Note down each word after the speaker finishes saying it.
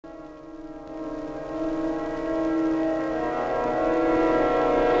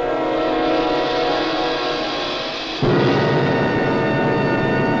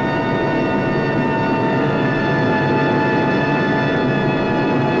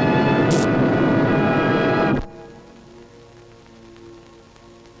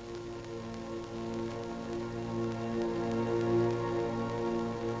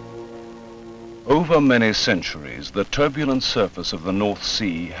Over many centuries, the turbulent surface of the North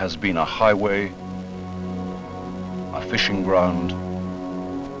Sea has been a highway, a fishing ground,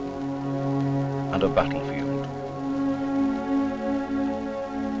 and a battlefield.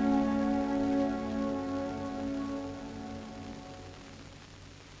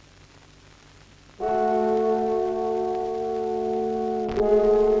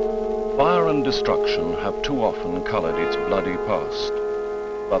 Fire and destruction have too often colored its bloody past.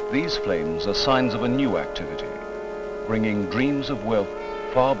 But these flames are signs of a new activity, bringing dreams of wealth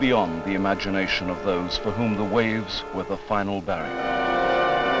far beyond the imagination of those for whom the waves were the final barrier.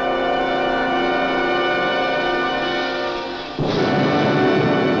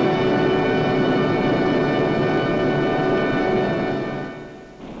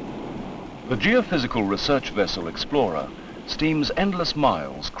 The geophysical research vessel Explorer steams endless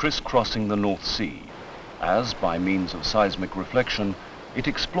miles crisscrossing the North Sea, as, by means of seismic reflection, it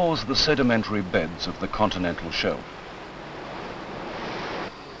explores the sedimentary beds of the continental shelf.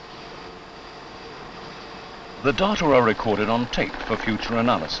 The data are recorded on tape for future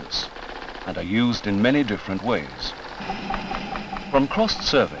analysis and are used in many different ways. From crossed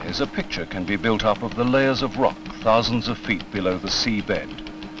surveys, a picture can be built up of the layers of rock thousands of feet below the seabed,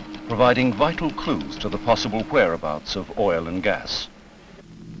 providing vital clues to the possible whereabouts of oil and gas.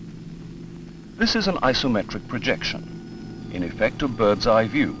 This is an isometric projection, in effect a bird's eye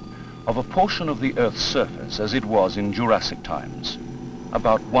view of a portion of the Earth's surface as it was in Jurassic times,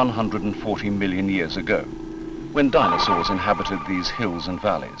 about 140 million years ago, when dinosaurs inhabited these hills and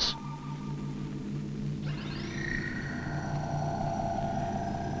valleys.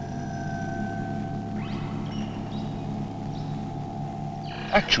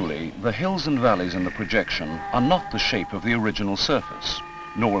 Actually, the hills and valleys in the projection are not the shape of the original surface,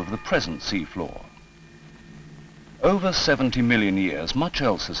 nor of the present seafloor. Over 70 million years, much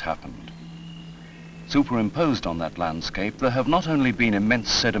else has happened. Superimposed on that landscape, there have not only been immense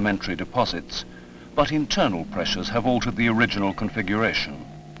sedimentary deposits, but internal pressures have altered the original configuration.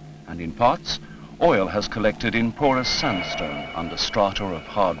 And in parts, oil has collected in porous sandstone under strata of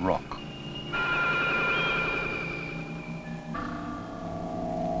hard rock.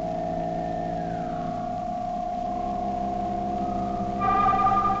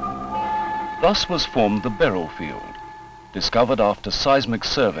 Thus was formed the Beryl Field, discovered after seismic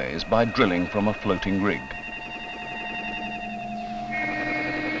surveys by drilling from a floating rig.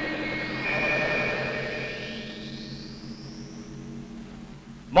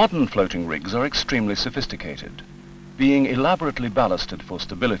 Modern floating rigs are extremely sophisticated, being elaborately ballasted for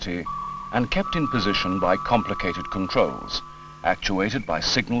stability and kept in position by complicated controls, actuated by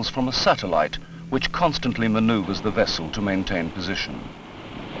signals from a satellite which constantly maneuvers the vessel to maintain position.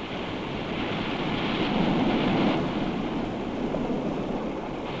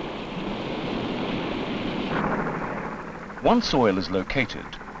 Once oil is located,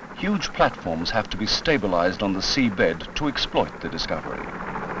 huge platforms have to be stabilized on the seabed to exploit the discovery.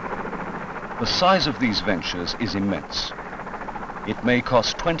 The size of these ventures is immense. It may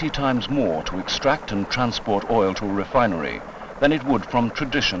cost 20 times more to extract and transport oil to a refinery than it would from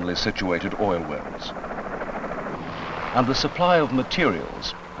traditionally situated oil wells. And the supply of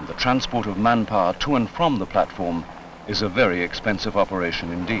materials and the transport of manpower to and from the platform is a very expensive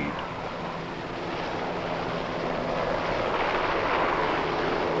operation indeed.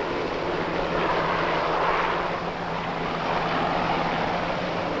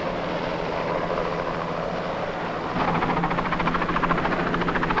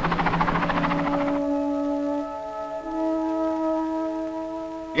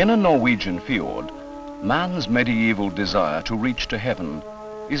 In a Norwegian fjord, man's medieval desire to reach to heaven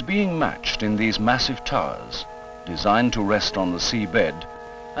is being matched in these massive towers, designed to rest on the seabed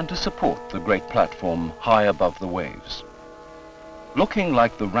and to support the great platform high above the waves. Looking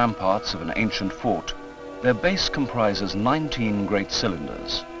like the ramparts of an ancient fort, their base comprises 19 great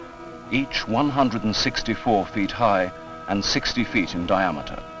cylinders, each 164 feet high and 60 feet in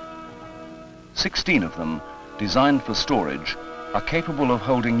diameter. 16 of them, designed for storage, are capable of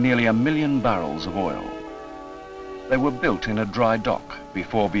holding nearly 1 million barrels of oil. They were built in a dry dock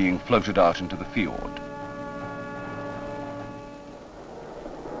before being floated out into the fjord.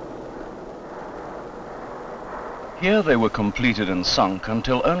 Here they were completed and sunk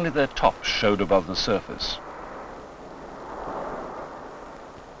until only their tops showed above the surface.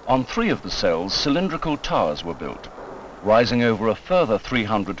 On 3 of the cells, cylindrical towers were built, rising over a further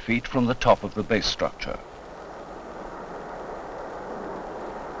 300 feet from the top of the base structure.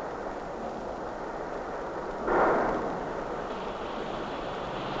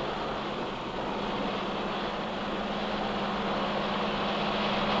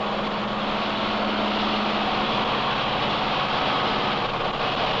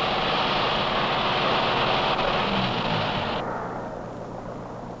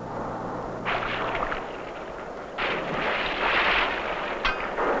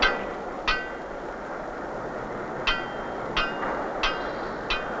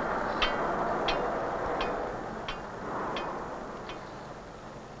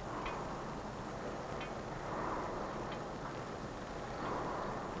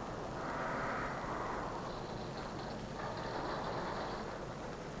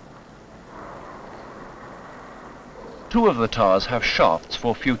 Two of the towers have shafts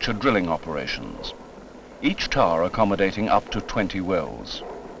for future drilling operations, each tower accommodating up to 20 wells.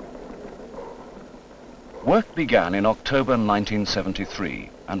 Work began in October 1973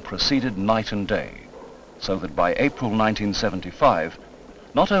 and proceeded night and day, so that by April 1975,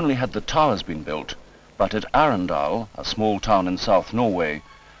 not only had the towers been built, but at Arendal, a small town in South Norway,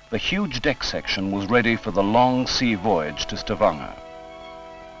 the huge deck section was ready for the long sea voyage to Stavanger.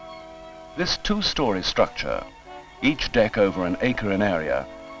 This two-story structure, each deck over an acre in area,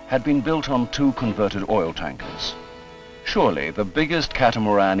 had been built on two converted oil tankers. Surely the biggest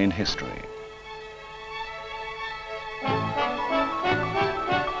catamaran in history.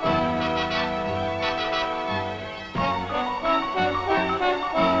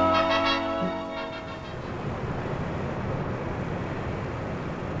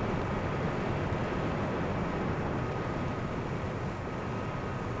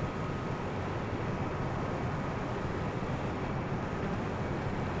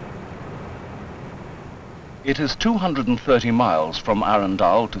 It is 230 miles from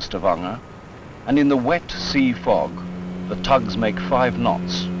Arendal to Stavanger, and in the wet sea fog, the tugs make 5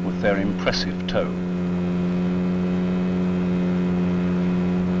 knots with their impressive tow.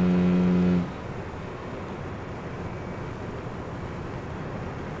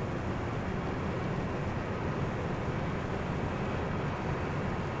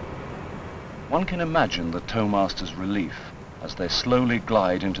 One can imagine the towmaster's relief as they slowly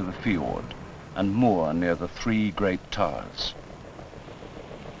glide into the fjord and moor near the 3 great towers.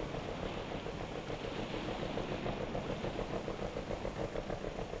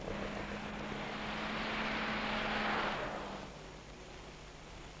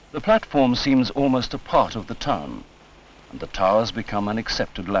 The platform seems almost a part of the town, and the towers become an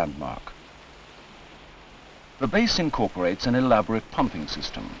accepted landmark. The base incorporates an elaborate pumping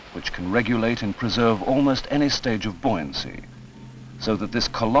system which can regulate and preserve almost any stage of buoyancy, so that this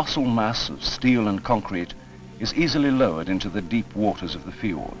colossal mass of steel and concrete is easily lowered into the deep waters of the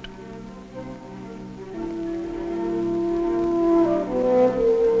fjord.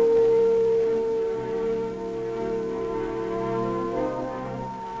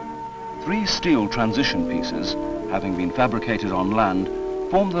 Three steel transition pieces, having been fabricated on land,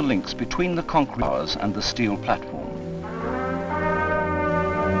 form the links between the concrete towers and the steel platform.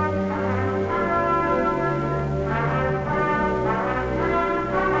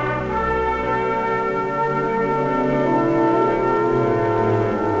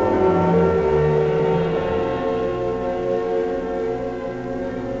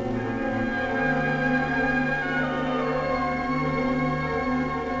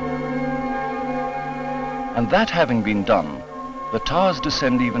 And that having been done, the towers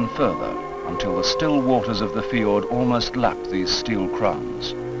descend even further until the still waters of the fjord almost lap these steel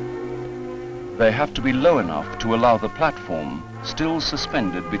crowns. They have to be low enough to allow the platform, still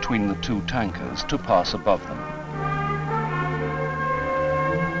suspended between the 2 tankers, to pass above them.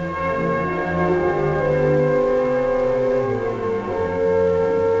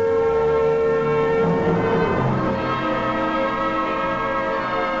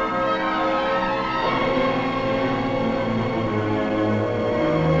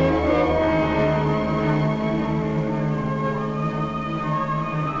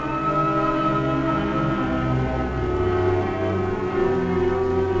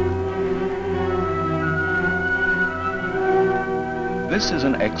 This is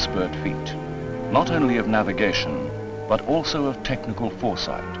an expert feat, not only of navigation, but also of technical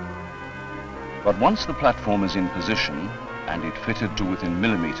foresight. But once the platform is in position, and it fitted to within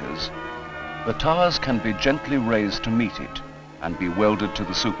millimeters, the towers can be gently raised to meet it and be welded to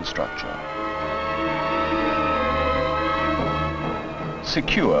the superstructure.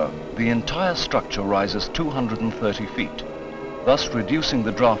 Secure, the entire structure rises 230 feet, thus reducing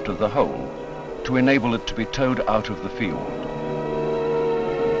the draft of the hull to enable it to be towed out of the fjord.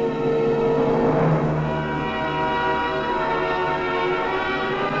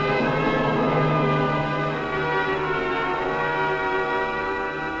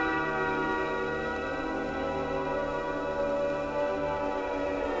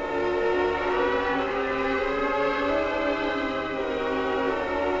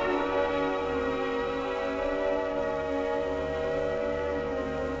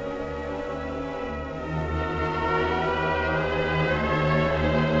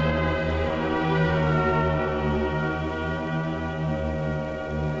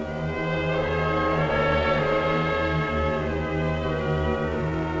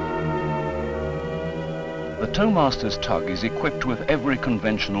 The towmaster's tug is equipped with every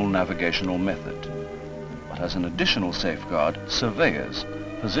conventional navigational method. But as an additional safeguard, surveyors,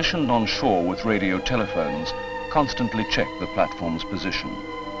 positioned on shore with radio telephones, constantly check the platform's position.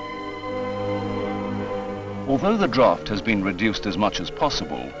 Although the draft has been reduced as much as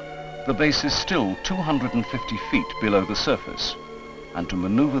possible, the base is still 250 feet below the surface, and to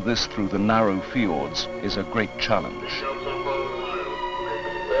maneuver this through the narrow fjords is a great challenge.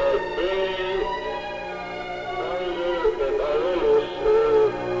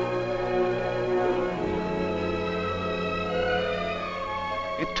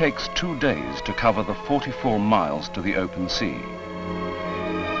 It takes 2 days to cover the 44 miles to the open sea.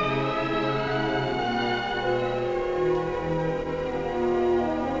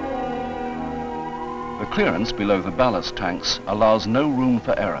 The clearance below the ballast tanks allows no room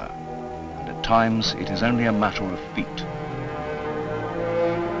for error, and at times it is only a matter of feet.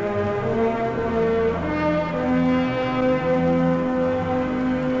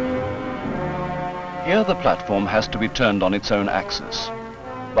 Here the platform has to be turned on its own axis,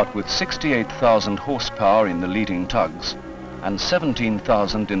 but with 68,000 horsepower in the leading tugs and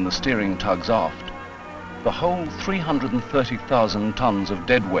 17,000 in the steering tugs aft, the whole 330,000 tons of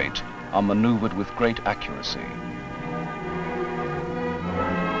dead weight are maneuvered with great accuracy.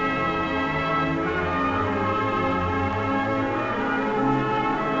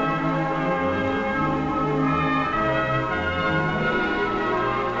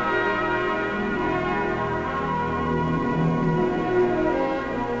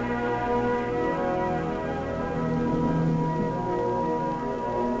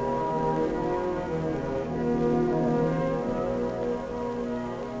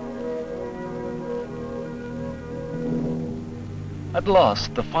 At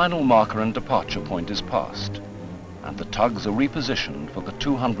last, the final marker and departure point is passed, and the tugs are repositioned for the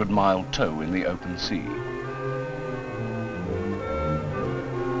 200-mile tow in the open sea.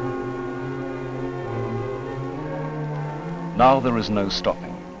 Now there is no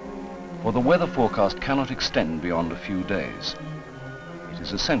stopping, for the weather forecast cannot extend beyond a few days. It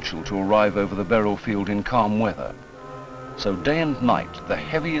is essential to arrive over the Beryl field in calm weather, so day and night the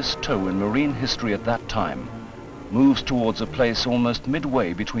heaviest tow in marine history at that time moves towards a place almost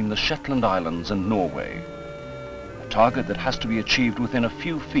midway between the Shetland Islands and Norway, a target that has to be achieved within a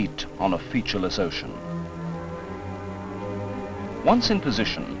few feet on a featureless ocean. Once in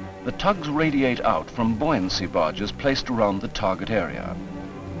position, the tugs radiate out from buoyancy barges placed around the target area.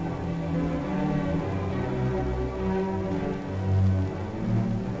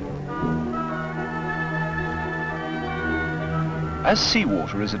 As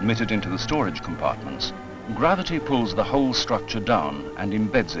seawater is admitted into the storage compartments, gravity pulls the whole structure down and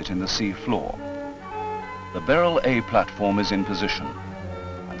embeds it in the sea floor. The Beryl A platform is in position,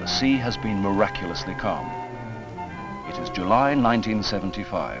 and the sea has been miraculously calm. It is July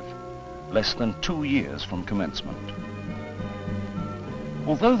 1975, less than 2 years from commencement.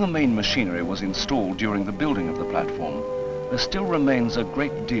 Although the main machinery was installed during the building of the platform, there still remains a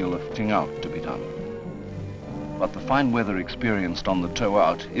great deal of fitting out to be done. But the fine weather experienced on the tow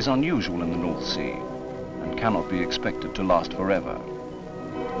out is unusual in the North Sea, and cannot be expected to last forever.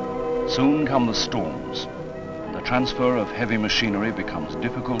 Soon come the storms, and the transfer of heavy machinery becomes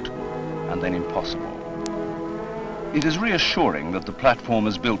difficult and then impossible. It is reassuring that the platform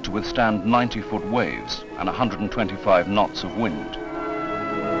is built to withstand 90-foot waves and 125 knots of wind.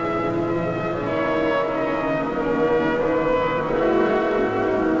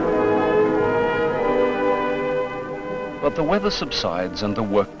 But the weather subsides and the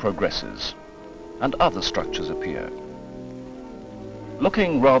work progresses, and other structures appear.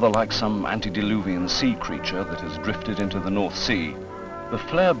 Looking rather like some antediluvian sea creature that has drifted into the North Sea, the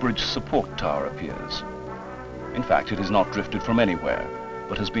flare bridge support tower appears. In fact, it is not drifted from anywhere,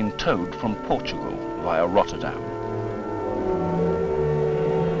 but has been towed from Portugal via Rotterdam.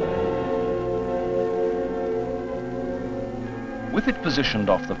 With it positioned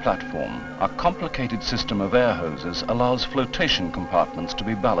off the platform, a complicated system of air hoses allows flotation compartments to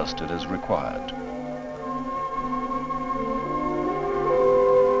be ballasted as required.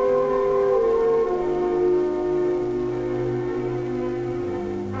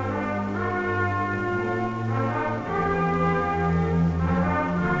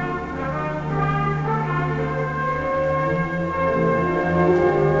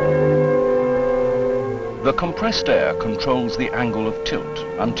 The compressed air controls the angle of tilt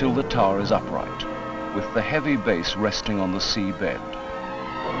until the tower is upright, with the heavy base resting on the sea bed.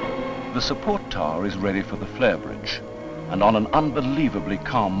 The support tower is ready for the flare bridge, and on an unbelievably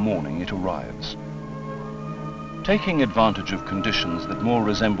calm morning it arrives. Taking advantage of conditions that more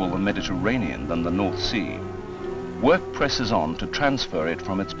resemble the Mediterranean than the North Sea, work presses on to transfer it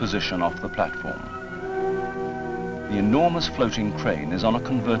from its position off the platform. The enormous floating crane is on a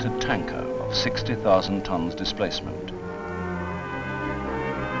converted tanker of of 60,000 tons displacement.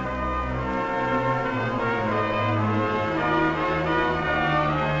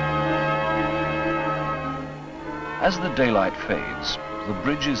 As the daylight fades, the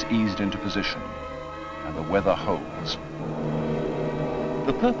bridge is eased into position and the weather holds.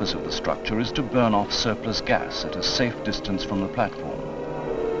 The purpose of the structure is to burn off surplus gas at a safe distance from the platform.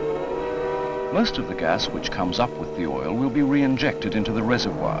 Most of the gas which comes up with the oil will be re-injected into the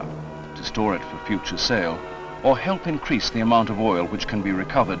reservoir to store it for future sale or help increase the amount of oil which can be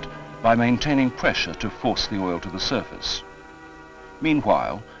recovered by maintaining pressure to force the oil to the surface.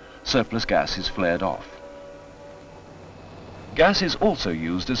 Meanwhile, surplus gas is flared off. Gas is also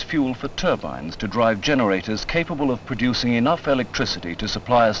used as fuel for turbines to drive generators capable of producing enough electricity to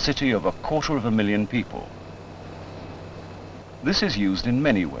supply a city of 250,000 people. This is used in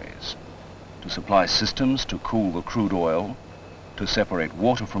many ways: to supply systems to cool the crude oil, to separate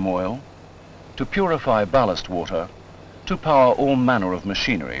water from oil, to purify ballast water, to power all manner of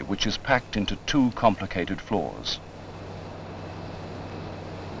machinery which is packed into 2 complicated floors.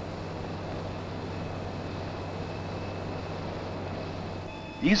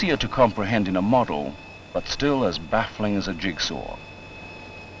 Easier to comprehend in a model, but still as baffling as a jigsaw.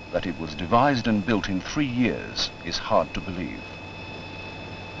 That it was devised and built in 3 years is hard to believe.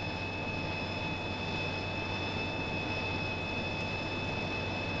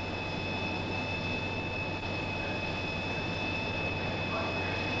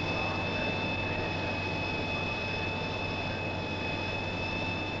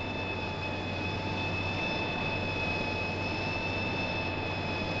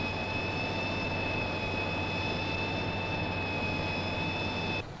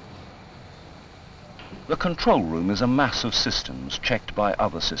 The control room is a mass of systems checked by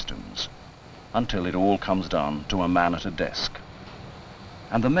other systems, until it all comes down to a man at a desk.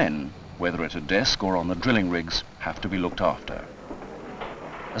 And the men, whether at a desk or on the drilling rigs, have to be looked after.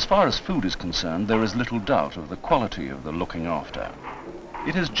 As far as food is concerned, there is little doubt of the quality of the looking after.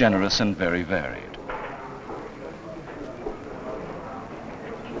 It is generous and very varied.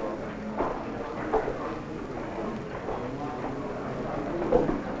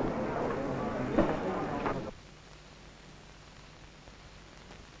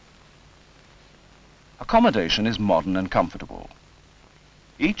 Accommodation is modern and comfortable.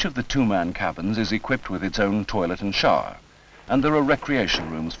 Each of the 2-man cabins is equipped with its own toilet and shower, and there are recreation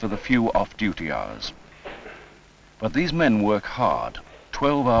rooms for the few off-duty hours. But these men work hard,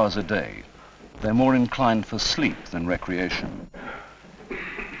 12 hours a day. They're more inclined for sleep than recreation.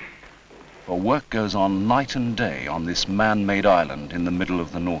 For work goes on night and day on this man-made island in the middle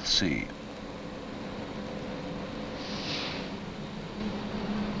of the North Sea.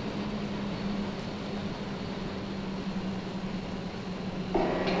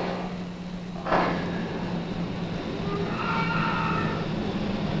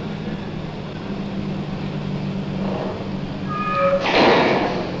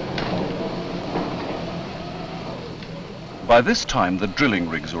 By this time, the drilling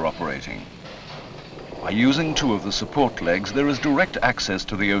rigs are operating. By using 2 of the support legs, there is direct access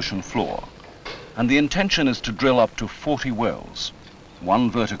to the ocean floor, and the intention is to drill up to 40 wells,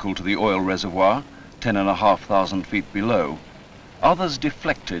 1 vertical to the oil reservoir, 10,500 feet below, others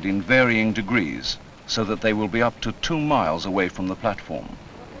deflected in varying degrees, so that they will be up to 2 miles away from the platform.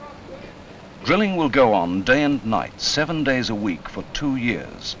 Drilling will go on day and night, 7 days a week for 2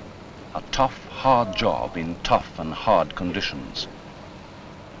 years. A tough, hard job in tough and hard conditions.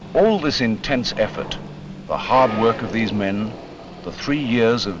 All this intense effort, the hard work of these men, the 3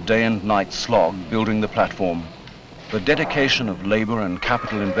 years of day and night slog building the platform, the dedication of labor and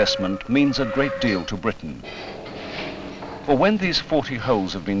capital investment means a great deal to Britain. For when these 40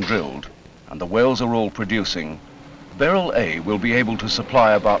 holes have been drilled and the wells are all producing, Beryl A will be able to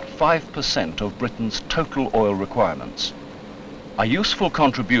supply about 5% of Britain's total oil requirements. A useful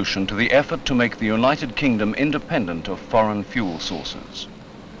contribution to the effort to make the United Kingdom independent of foreign fuel sources.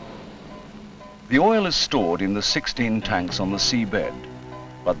 The oil is stored in the 16 tanks on the seabed,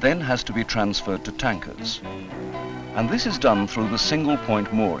 but then has to be transferred to tankers. And this is done through the single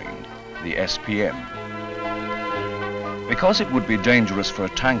point mooring, the SPM. Because it would be dangerous for a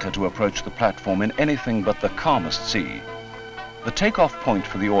tanker to approach the platform in anything but the calmest sea, the takeoff point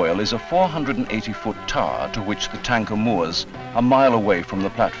for the oil is a 480-foot tower to which the tanker moors a mile away from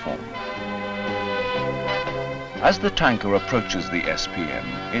the platform. As the tanker approaches the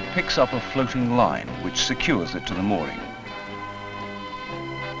SPM, it picks up a floating line which secures it to the mooring.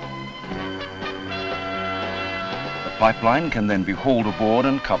 The pipeline can then be hauled aboard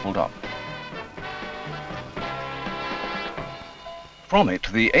and coupled up. From it,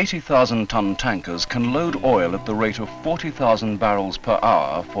 the 80,000-ton tankers can load oil at the rate of 40,000 barrels per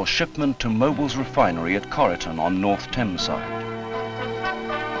hour for shipment to Mobil's refinery at Corriton on North Thameside.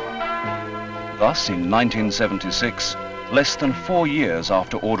 Thus, in 1976, less than 4 years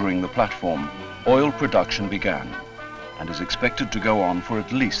after ordering the platform, oil production began and is expected to go on for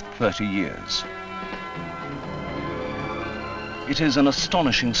at least 30 years. It is an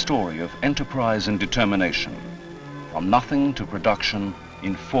astonishing story of enterprise and determination, from nothing to production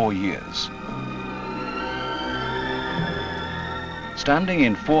in 4 years. Standing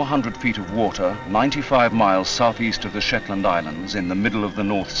in 400 feet of water, 95 miles southeast of the Shetland Islands in the middle of the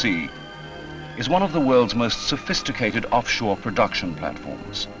North Sea, is one of the world's most sophisticated offshore production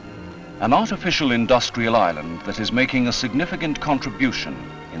platforms. An artificial industrial island that is making a significant contribution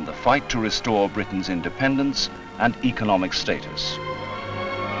in the fight to restore Britain's independence and economic status.